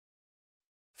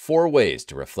4 ways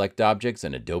to reflect objects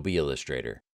in Adobe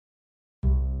Illustrator.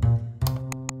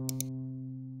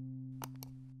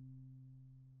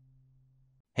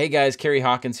 Hey guys, Kerry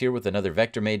Hawkins here with another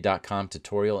VectorMade.com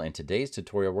tutorial, and today's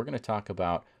tutorial we're going to talk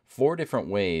about 4 different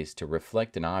ways to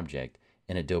reflect an object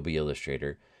in Adobe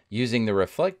Illustrator using the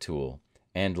Reflect tool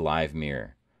and Live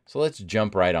Mirror. So let's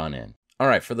jump right on in.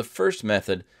 Alright, for the first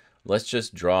method, let's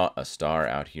just draw a star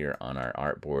out here on our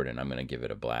artboard, and I'm going to give it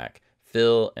a black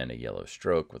fill and a yellow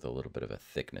stroke with a little bit of a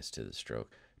thickness to the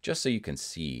stroke, just so you can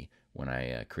see when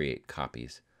I create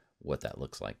copies what that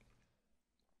looks like.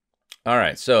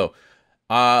 Alright, so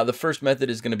the first method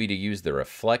is going to be to use the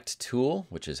Reflect tool,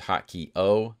 which is hotkey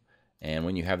O. And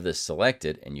when you have this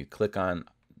selected and you click on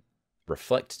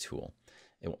Reflect tool,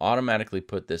 it will automatically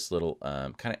put this little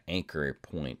kind of anchor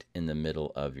point in the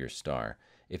middle of your star.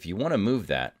 If you want to move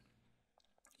that,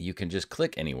 you can just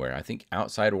click anywhere, I think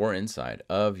outside or inside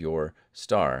of your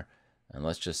star. And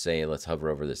let's just say, let's hover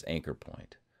over this anchor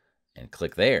point and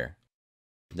click there.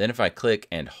 Then if I click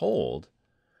and hold,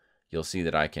 you'll see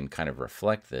that I can kind of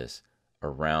reflect this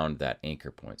around that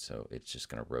anchor point. So it's just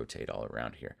going to rotate all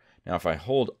around here. Now, if I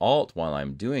hold Alt while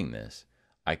I'm doing this,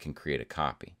 I can create a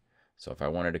copy. So if I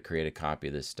wanted to create a copy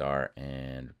of this star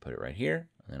and put it right here,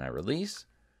 and then I release,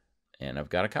 and I've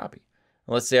got a copy.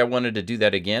 Let's say I wanted to do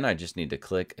that again. I just need to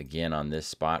click again on this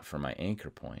spot for my anchor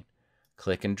point,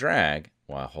 click and drag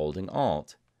while holding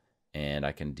Alt, and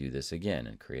I can do this again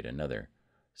and create another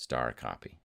star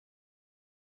copy.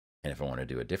 And if I want to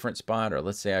do a different spot, or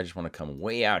let's say I just want to come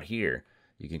way out here,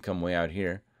 you can come way out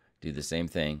here, do the same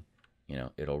thing. You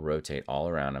know, it'll rotate all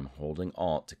around. I'm holding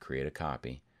Alt to create a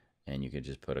copy, and you can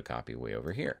just put a copy way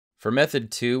over here. For method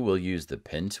 2, we'll use the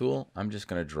pen tool. I'm just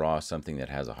going to draw something that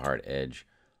has a hard edge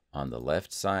on the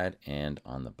left side and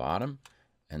on the bottom,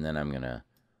 and then I'm going to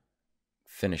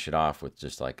finish it off with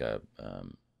just like a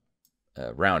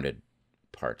rounded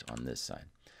part on this side.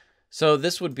 So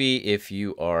this would be if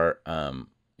you are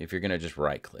if you're going to just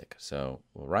right click. So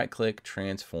we'll right click,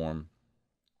 transform,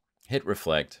 hit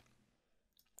reflect.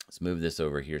 Let's move this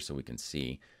over here so we can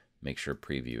see, make sure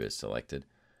preview is selected.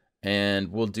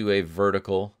 And we'll do a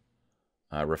vertical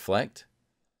reflect,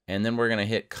 and then we're going to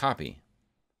hit copy.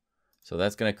 So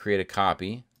that's going to create a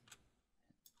copy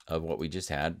of what we just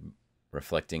had,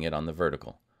 reflecting it on the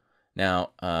vertical.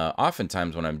 Now,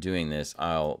 oftentimes when I'm doing this,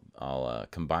 I'll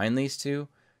combine these two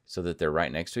so that they're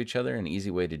right next to each other. An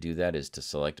easy way to do that is to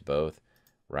select both,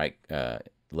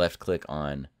 left click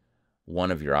on one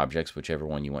of your objects, whichever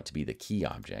one you want to be the key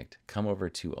object, come over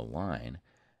to Align,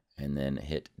 and then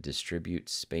hit Distribute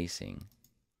Spacing,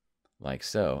 like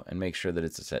so, and make sure that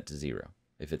it's set to 0.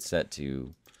 If it's set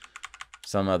to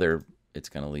some other, it's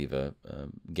going to leave a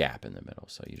gap in the middle,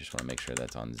 so you just want to make sure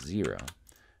that's on 0,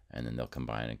 and then they'll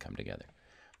combine and come together.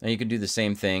 Now you can do the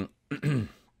same thing.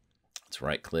 Let's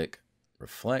right click,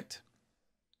 reflect.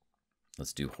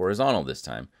 Let's do horizontal this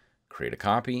time. Create a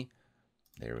copy.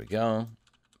 There we go.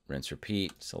 Rinse,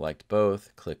 repeat, select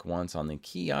both, click once on the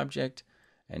key object,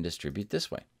 and distribute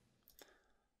this way.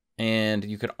 And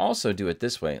you could also do it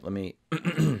this way. Let me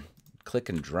click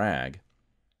and drag,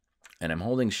 and I'm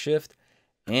holding Shift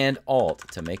and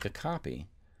Alt to make a copy.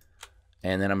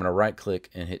 And then I'm going to right click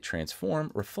and hit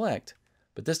transform, reflect,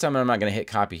 but this time I'm not going to hit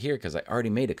copy here because I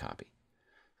already made a copy.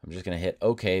 I'm just going to hit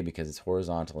OK because it's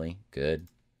horizontally. Good.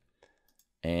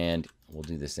 And we'll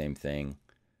do the same thing.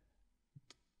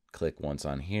 Click once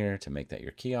on here to make that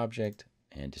your key object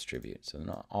and distribute. So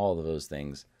now all of those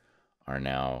things are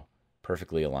now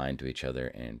perfectly aligned to each other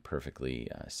and perfectly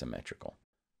symmetrical.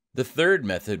 The third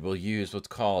method will use what's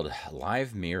called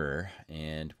Live Mirror,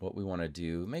 and what we want to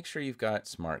do, make sure you've got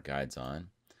smart guides on.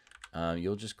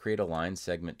 You'll just create a line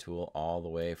segment tool all the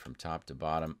way from top to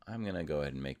bottom. I'm going to go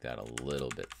ahead and make that a little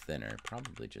bit thinner,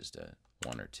 probably just a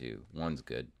 1 or 2. 1's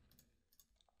good.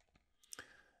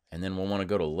 And then we'll want to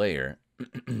go to Layer,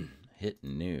 hit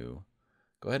New,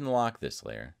 go ahead and lock this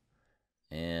layer,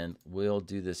 and we'll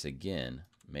do this again,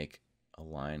 make a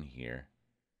line here,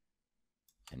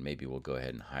 and maybe we'll go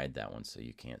ahead and hide that one so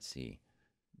you can't see,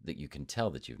 that you can tell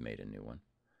that you've made a new one.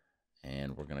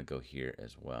 And we're going to go here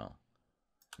as well.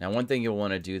 Now, one thing you'll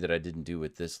want to do that I didn't do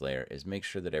with this layer is make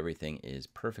sure that everything is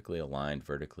perfectly aligned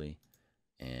vertically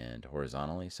and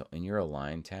horizontally. So in your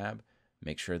Align tab,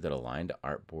 make sure that Align to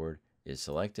Artboard is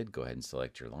selected. Go ahead and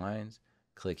select your lines.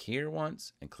 Click here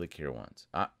once and click here once.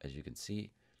 As you can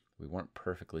see, we weren't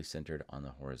perfectly centered on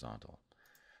the horizontal.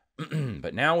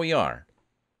 But now we are.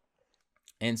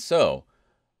 And so,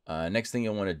 next thing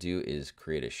you'll want to do is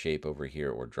create a shape over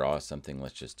here or draw something.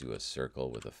 Let's just do a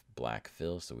circle with a black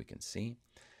fill so we can see.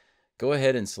 Go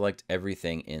ahead and select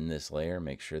everything in this layer.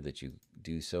 Make sure that you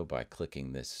do so by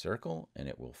clicking this circle and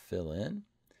it will fill in.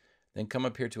 Then come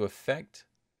up here to Effect,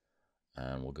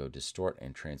 and we'll go Distort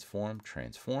and Transform,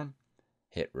 Transform.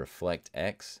 Hit Reflect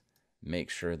X.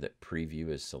 Make sure that Preview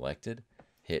is selected.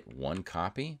 Hit one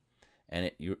copy, and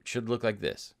it should look like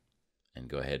this. And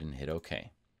go ahead and hit OK.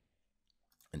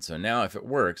 And so now if it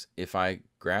works, if I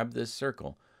grab this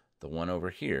circle, the one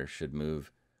over here should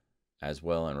move as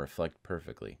well and reflect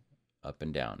perfectly up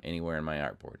and down anywhere in my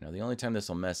artboard. Now the only time this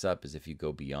will mess up is if you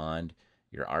go beyond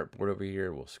your artboard over here,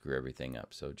 it will screw everything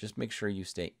up. So just make sure you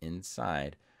stay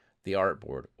inside the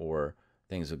artboard or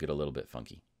things will get a little bit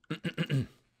funky.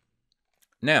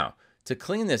 Now, to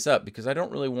clean this up, because I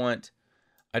don't really want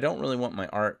my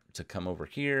art to come over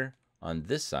here on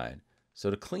this side.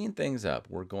 So to clean things up,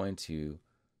 we're going to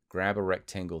grab a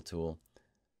rectangle tool,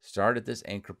 start at this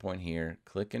anchor point here,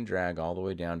 click and drag all the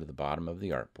way down to the bottom of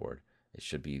the artboard. It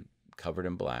should be covered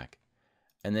in black.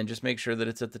 And then just make sure that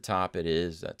it's at the top. It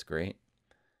is. That's great.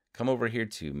 Come over here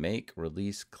to Make,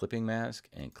 Release Clipping Mask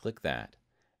and click that.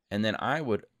 And then I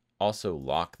would also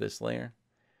lock this layer.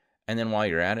 And then while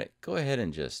you're at it, go ahead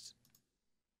and just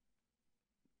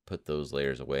put those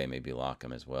layers away, maybe lock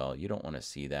them as well. You don't want to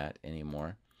see that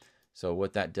anymore. So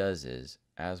what that does is,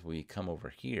 as we come over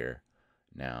here,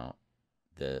 now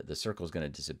the circle is going to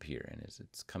disappear. And as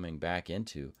it's coming back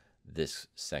into this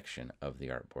section of the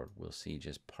artboard, we'll see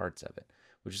just parts of it,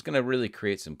 which is going to really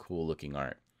create some cool looking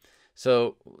art.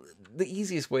 So the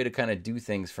easiest way to kind of do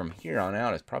things from here on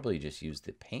out is probably just use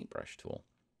the paintbrush tool.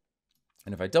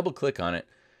 And if I double click on it,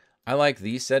 I like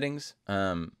these settings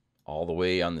all the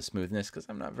way on the smoothness because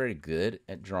I'm not very good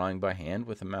at drawing by hand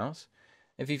with a mouse.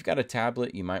 If you've got a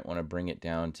tablet, you might want to bring it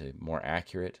down to more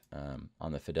accurate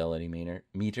on the fidelity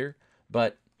meter,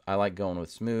 but I like going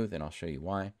with smooth, and I'll show you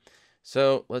why.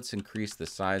 So let's increase the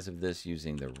size of this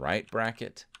using the right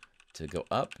bracket to go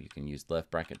up. You can use left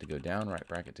bracket to go down, right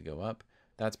bracket to go up.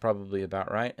 That's probably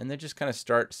about right. And then just kind of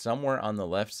start somewhere on the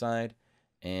left side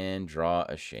and draw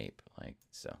a shape like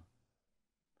so.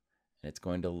 And it's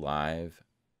going to live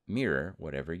mirror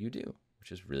whatever you do,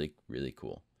 which is really, really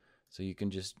cool. So you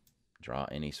can just draw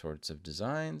any sorts of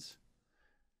designs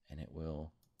and it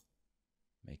will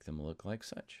make them look like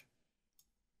such.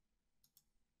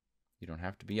 You don't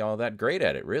have to be all that great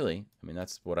at it, really. I mean,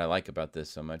 that's what I like about this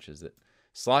so much, is that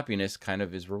sloppiness kind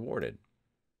of is rewarded.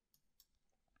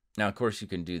 Now, of course, you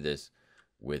can do this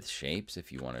with shapes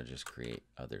if you want to just create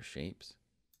other shapes.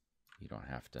 You don't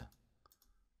have to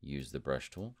use the brush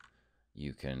tool.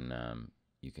 You can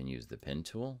use the pen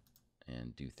tool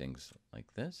and do things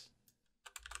like this.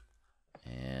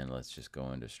 And let's just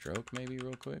go into stroke maybe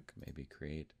real quick. Maybe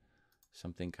create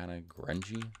something kind of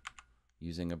grungy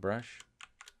using a brush.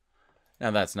 Now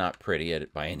that's not pretty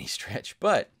by any stretch,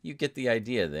 but you get the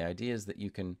idea. The idea is that you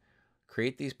can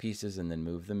create these pieces and then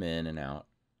move them in and out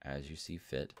as you see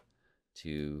fit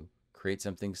to create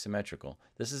something symmetrical.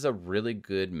 This is a really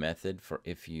good method for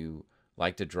if you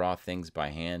like to draw things by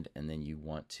hand and then you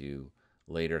want to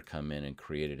later come in and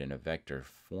create it in a vector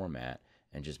format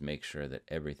and just make sure that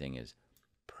everything is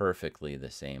perfectly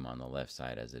the same on the left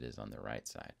side as it is on the right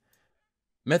side.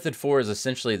 Method 4 is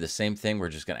essentially the same thing. We're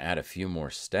just going to add a few more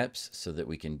steps so that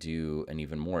we can do an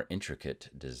even more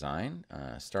intricate design.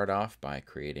 Start off by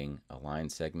creating a line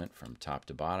segment from top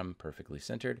to bottom, perfectly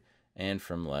centered, and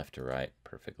from left to right,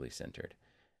 perfectly centered.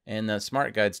 And the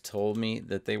smart guides told me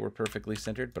that they were perfectly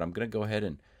centered, but I'm going to go ahead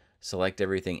and select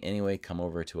everything anyway, come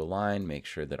over to Align, make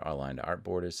sure that our Align to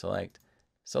Artboard is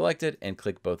selected, and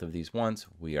click both of these once.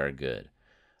 We are good.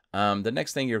 The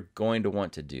next thing you're going to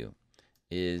want to do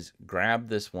is grab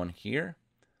this one here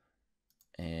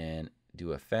and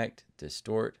do Effect,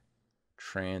 Distort,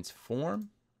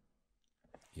 Transform.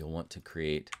 You'll want to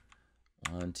create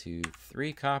 1, 2,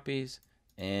 3 copies,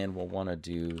 and we'll want to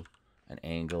do an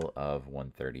angle of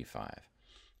 135.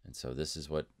 And so this is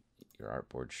what your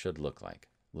artboard should look like.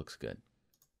 Looks good.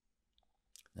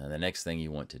 Now the next thing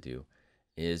you want to do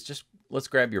is just, let's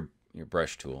grab your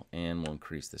brush tool and we'll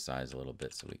increase the size a little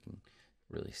bit so we can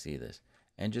really see this.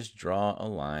 And just draw a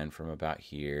line from about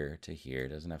here to here. It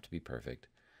doesn't have to be perfect.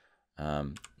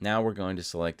 Now we're going to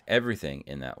select everything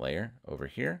in that layer over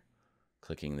here.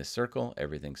 Clicking the circle,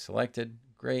 everything's selected.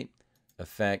 Great.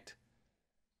 Effect.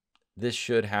 This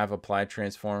should have Apply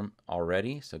Transform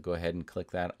already, so go ahead and click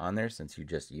that on there since you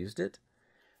just used it.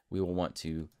 We will want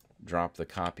to drop the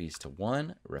copies to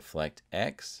 1, reflect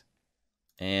X,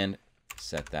 and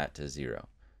set that to 0.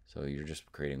 So you're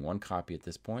just creating one copy at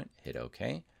this point. Hit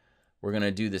OK. We're going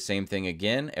to do the same thing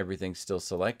again. Everything's still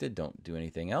selected. Don't do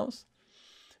anything else.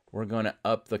 We're going to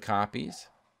up the copies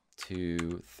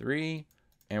to 3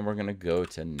 and we're going to go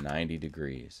to 90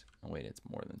 degrees. Oh, wait, it's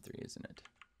more than 3, isn't it?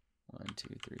 1, 2,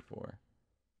 3, 4.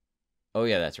 Oh,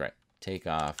 yeah, that's right. Take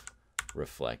off,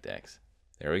 reflect X.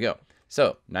 There we go.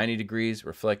 So 90 degrees,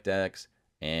 reflect X,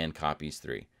 and copies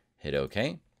 3. Hit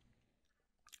OK.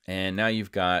 And now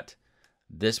you've got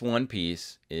this one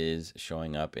piece is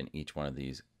showing up in each one of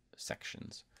these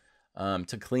sections.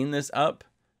 To clean this up,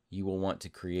 you will want to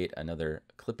create another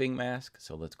clipping mask.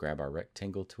 So let's grab our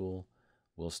rectangle tool.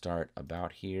 We'll start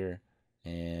about here,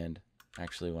 and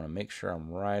actually want to make sure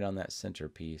I'm right on that center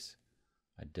piece.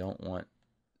 I don't want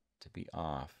to be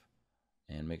off,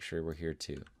 and make sure we're here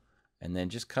too. And then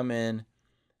just come in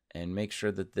and make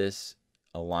sure that this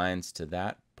aligns to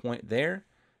that point there.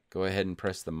 Go ahead and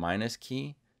press the minus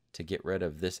key to get rid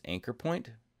of this anchor point.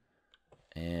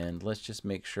 And let's just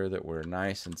make sure that we're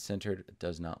nice and centered. It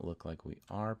does not look like we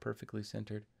are perfectly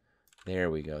centered. There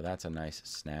we go. That's a nice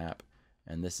snap.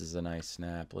 And this is a nice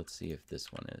snap. Let's see if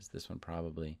this one is. This one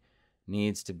probably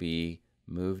needs to be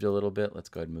moved a little bit. Let's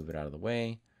go ahead and move it out of the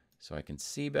way so I can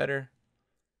see better.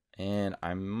 And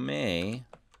I may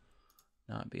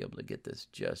not be able to get this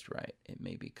just right. It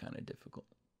may be kind of difficult,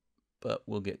 but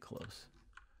we'll get close.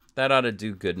 That ought to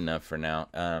do good enough for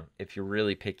now. If you're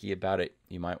really picky about it,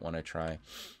 you might want to try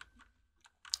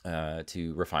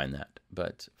to refine that.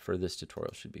 But for this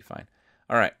tutorial, should be fine.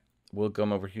 All right, we'll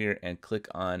come over here and click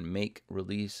on Make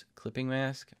Release Clipping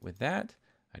Mask. With that,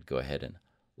 I'd go ahead and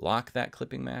lock that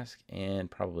clipping mask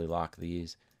and probably lock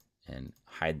these and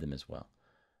hide them as well.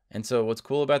 And so what's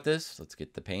cool about this, let's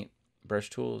get the paint brush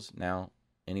tools. Now,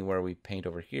 anywhere we paint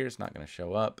over here, it's not going to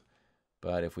show up.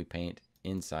 But if we paint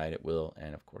inside, it will,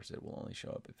 and of course it will only show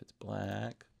up if it's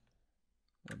black.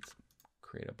 Let's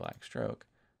create a black stroke.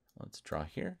 Let's draw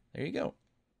here. There you go.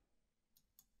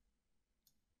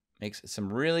 Makes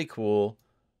some really cool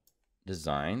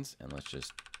designs, and let's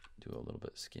just do a little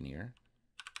bit skinnier,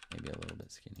 maybe a little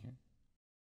bit skinnier.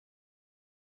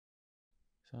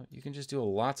 So you can just do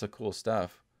lots of cool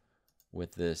stuff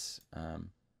with this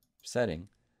setting,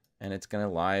 and it's going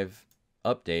to live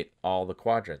update all the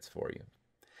quadrants for you.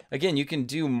 Again, you can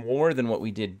do more than what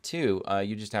we did too.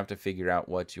 You just have to figure out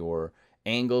what your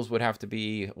angles would have to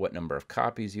be, what number of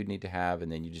copies you'd need to have,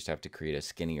 and then you just have to create a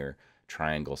skinnier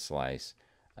triangle slice.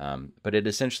 But it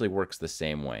essentially works the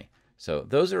same way. So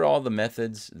those are all the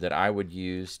methods that I would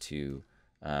use to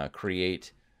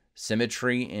create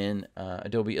symmetry in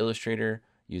Adobe Illustrator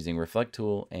using Reflect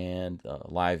Tool and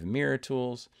Live Mirror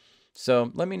tools.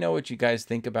 So let me know what you guys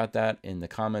think about that in the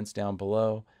comments down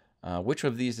below. Which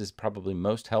of these is probably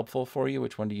most helpful for you?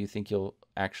 Which one do you think you'll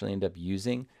actually end up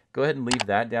using? Go ahead and leave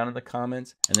that down in the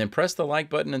comments, and then press the like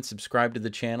button and subscribe to the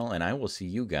channel, and I will see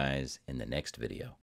you guys in the next video.